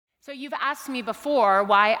So you've asked me before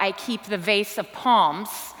why I keep the vase of palms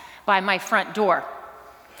by my front door.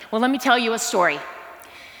 Well, let me tell you a story.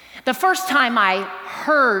 The first time I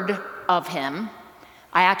heard of him,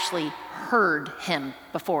 I actually heard him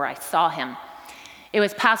before I saw him. It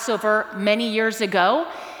was Passover many years ago.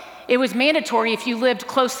 It was mandatory if you lived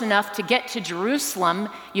close enough to get to Jerusalem,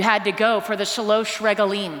 you had to go for the Shalosh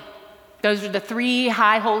Regalim. Those are the three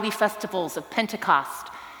high holy festivals of Pentecost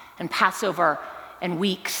and Passover and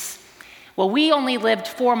weeks. Well, we only lived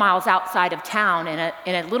 4 miles outside of town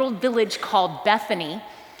in a little village called Bethany.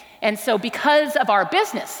 And so because of our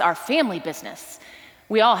business, our family business,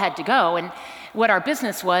 we all had to go. And what our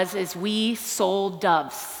business was is we sold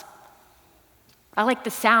doves. I like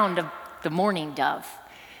the sound of the mourning dove.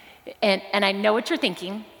 And I know what you're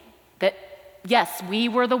thinking, that yes, we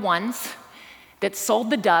were the ones that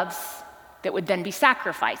sold the doves that would then be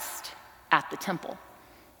sacrificed at the temple.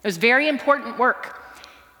 It was very important work.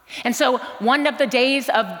 And so one of the days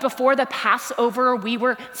before the Passover, we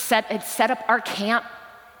had set up our camp,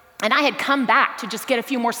 and I had come back to just get a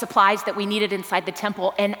few more supplies that we needed inside the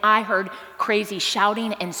temple, and I heard crazy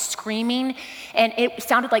shouting and screaming, and it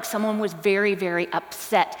sounded like someone was very, very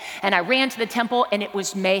upset. And I ran to the temple, and it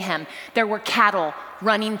was mayhem. There were cattle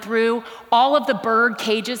running through. All of the bird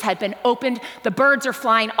cages had been opened. The birds are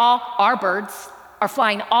flying, our birds are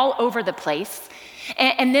flying all over the place.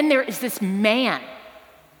 And then there is this man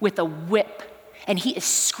with a whip, and he is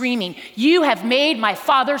screaming, "You have made my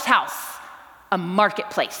father's house a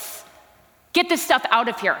marketplace. Get this stuff out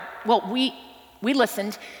of here." Well, we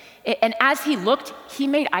listened, and as he looked, he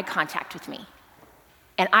made eye contact with me.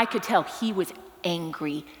 And I could tell he was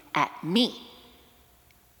angry at me.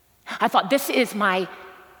 I thought, this is my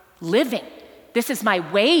living. This is my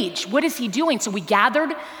wage. What is he doing? So we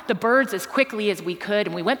gathered the birds as quickly as we could,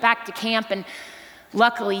 and we went back to camp, and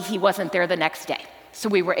luckily he wasn't there the next day. So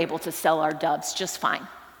we were able to sell our doves just fine.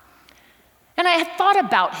 And I had thought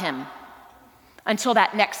about him until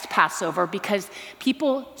that next Passover because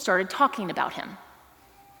people started talking about him.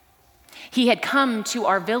 He had come to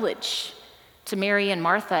our village, to Mary and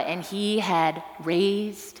Martha, and he had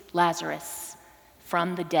raised Lazarus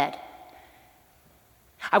from the dead.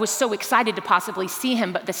 I was so excited to possibly see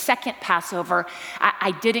him, but the second Passover,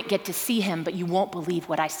 I didn't get to see him, but you won't believe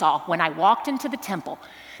what I saw. When I walked into the temple,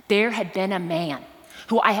 there had been a man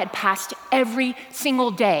who I had passed every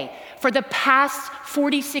single day for the past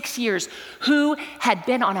 46 years, who had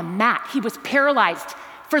been on a mat. He was paralyzed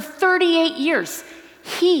for 38 years.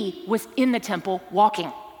 He was in the temple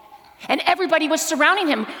walking, and everybody was surrounding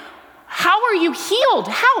him. "How are you healed?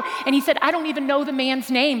 How?" And he said, "I don't even know the man's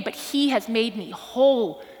name, but he has made me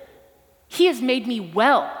whole. He has made me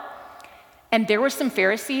well." And there were some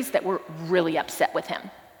Pharisees that were really upset with him.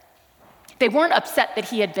 They weren't upset that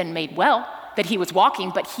he had been made well, that he was walking,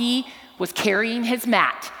 but he was carrying his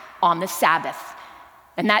mat on the Sabbath.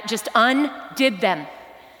 And that just undid them.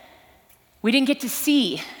 We didn't get to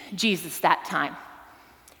see Jesus that time.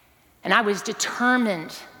 And I was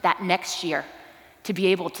determined that next year to be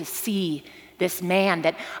able to see this man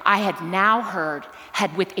that I had now heard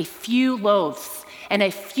had with a few loaves and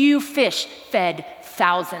a few fish fed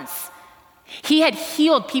thousands. He had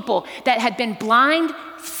healed people that had been blind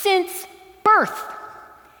since birth.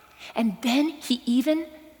 And then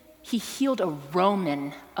he healed a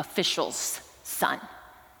Roman official's son.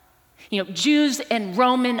 You know, Jews and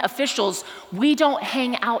Roman officials, we don't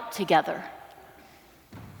hang out together.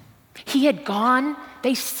 He had gone,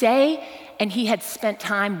 they say, and he had spent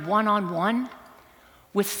time one-on-one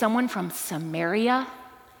with someone from Samaria,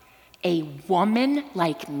 a woman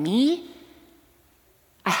like me.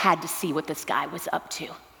 I had to see what this guy was up to.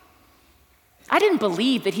 I didn't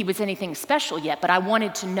believe that he was anything special yet, but I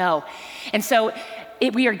wanted to know. And so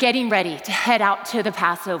we are getting ready to head out to the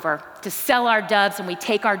Passover to sell our doves, and we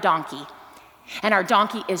take our donkey. And our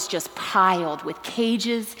donkey is just piled with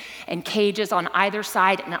cages and cages on either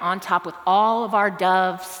side and on top with all of our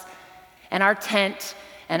doves and our tent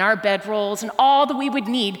and our bedrolls and all that we would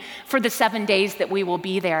need for the 7 days that we will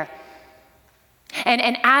be there.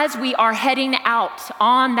 And as we are heading out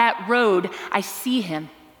on that road, I see him.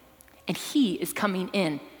 And he is coming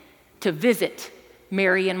in to visit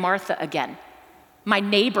Mary and Martha again. My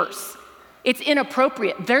neighbors. It's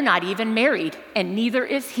inappropriate. They're not even married, and neither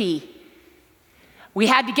is he. We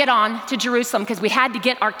had to get on to Jerusalem because we had to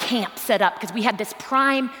get our camp set up because we had this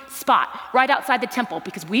prime spot right outside the temple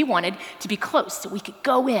because we wanted to be close so we could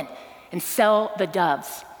go in and sell the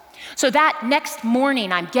doves. So that next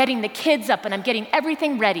morning, I'm getting the kids up and I'm getting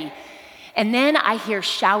everything ready. And then I hear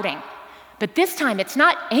shouting. But this time, it's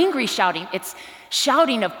not angry shouting, it's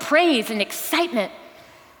shouting of praise and excitement.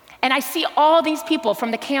 And I see all these people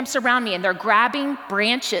from the camps around me, and they're grabbing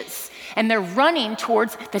branches, and they're running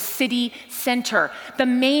towards the city center, the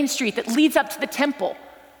main street that leads up to the temple.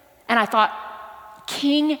 And I thought,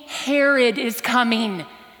 King Herod is coming.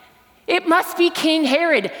 It must be King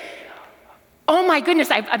Herod. Oh my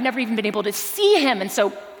goodness, I've never even been able to see him. And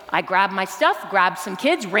so I grabbed my stuff, grabbed some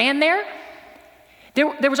kids, ran there.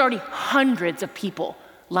 There was already hundreds of people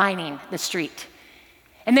lining the street.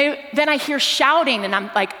 And then I hear shouting, and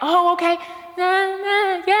I'm like, oh, okay,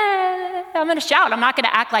 yeah, I'm gonna shout. I'm not gonna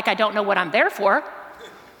act like I don't know what I'm there for.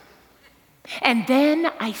 And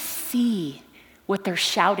then I see what they're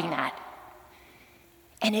shouting at.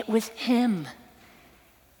 And it was him.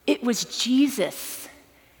 It was Jesus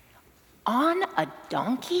on a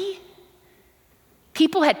donkey.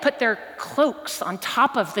 People had put their cloaks on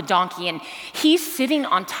top of the donkey, and he's sitting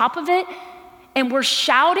on top of it. And we're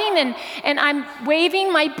shouting, and I'm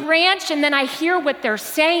waving my branch, and then I hear what they're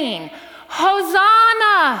saying.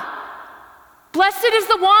 Hosanna! Blessed is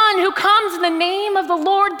the one who comes in the name of the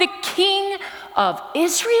Lord, the King of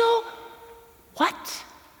Israel. What?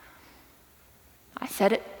 I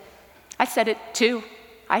said it. I said it too.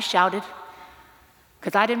 I shouted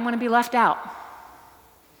because I didn't want to be left out.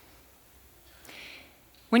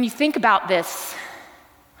 When you think about this,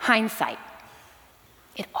 hindsight,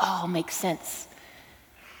 it all makes sense.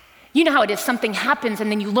 You know how it is, something happens and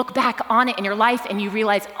then you look back on it in your life and you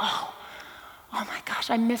realize, oh my gosh,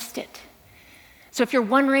 I missed it. So if you're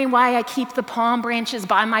wondering why I keep the palm branches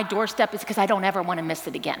by my doorstep, it's because I don't ever want to miss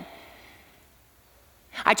it again.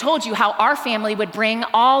 I told you how our family would bring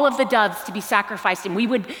all of the doves to be sacrificed, and we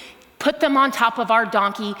would put them on top of our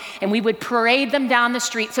donkey, and we would parade them down the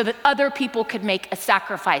street so that other people could make a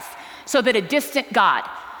sacrifice, so that a distant God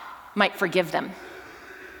might forgive them.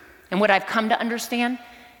 And what I've come to understand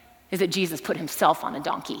is that Jesus put himself on a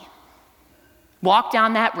donkey, walked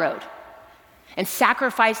down that road, and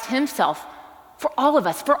sacrificed himself for all of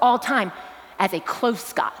us, for all time, as a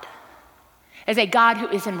close God, as a God who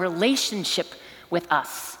is in relationship with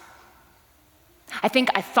us. I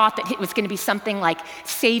thought that it was going to be something like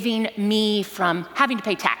saving me from having to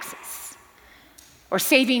pay taxes, or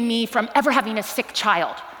saving me from ever having a sick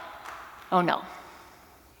child. Oh no.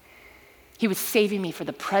 He was saving me for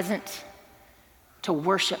the present, to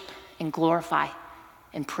worship and glorify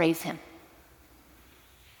and praise him.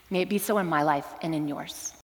 May it be so in my life and in yours.